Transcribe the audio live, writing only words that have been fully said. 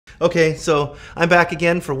Okay, so I'm back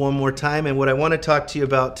again for one more time, and what I want to talk to you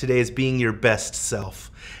about today is being your best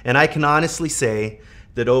self. And I can honestly say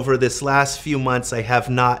that over this last few months, I have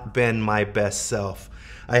not been my best self.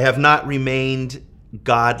 I have not remained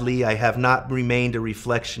godly. I have not remained a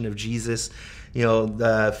reflection of Jesus. You know,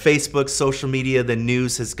 the Facebook, social media, the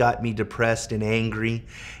news has got me depressed and angry.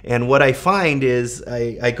 And what I find is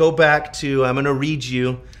I go back to, I'm going to read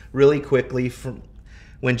you really quickly from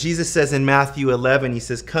when Jesus says in Matthew 11, he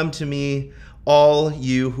says, "Come to me, all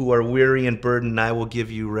you who are weary and burdened, and I will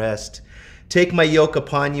give you rest. Take my yoke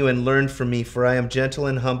upon you and learn from me, for I am gentle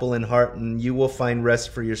and humble in heart, and you will find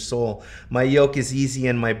rest for your soul. My yoke is easy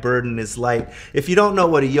and my burden is light." If you don't know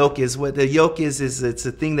what a yoke is, what the yoke is it's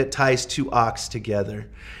a thing that ties two ox together.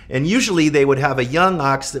 And usually they would have a young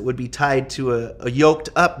ox that would be tied to a yoked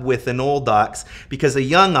up with an old ox, because a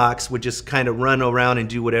young ox would just kind of run around and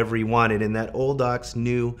do whatever he wanted, and that old ox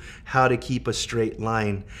knew how to keep a straight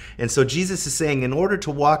line. And so Jesus is saying, in order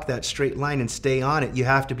to walk that straight line and stay on it, you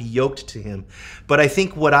have to be yoked to him. But I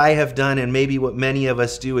think what I have done, and maybe what many of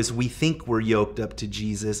us do, is we think we're yoked up to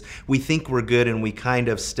Jesus. We think we're good, and we kind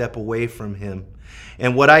of step away from him.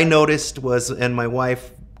 And what I noticed was, and my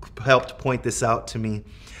wife helped point this out to me,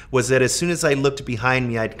 was that as soon as I looked behind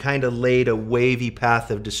me, I'd kind of laid a wavy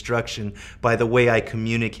path of destruction by the way I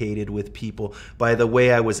communicated with people, by the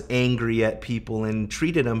way I was angry at people and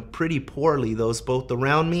treated them pretty poorly, those both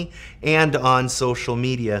around me and on social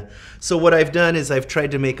media. So what I've done is I've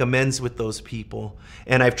tried to make amends with those people,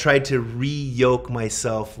 and I've tried to re-yoke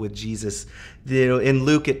myself with Jesus. You know, in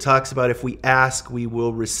Luke, it talks about if we ask, we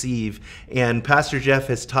will receive. And Pastor Jeff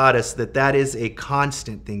has taught us that that is a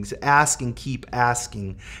constant thing. So ask and keep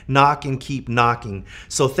asking. Knock and keep knocking.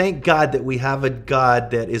 So thank God that we have a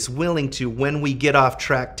God that is willing to, when we get off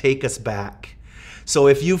track, take us back. So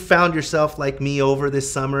if you found yourself like me over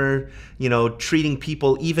this summer, you know, treating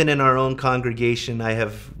people, even in our own congregation, I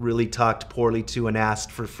have really talked poorly to and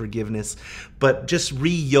asked for forgiveness. But just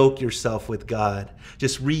re-yoke yourself with God.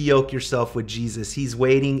 Just re-yoke yourself with Jesus. He's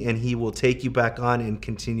waiting, and he will take you back on and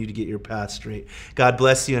continue to get your path straight. God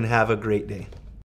bless you and have a great day.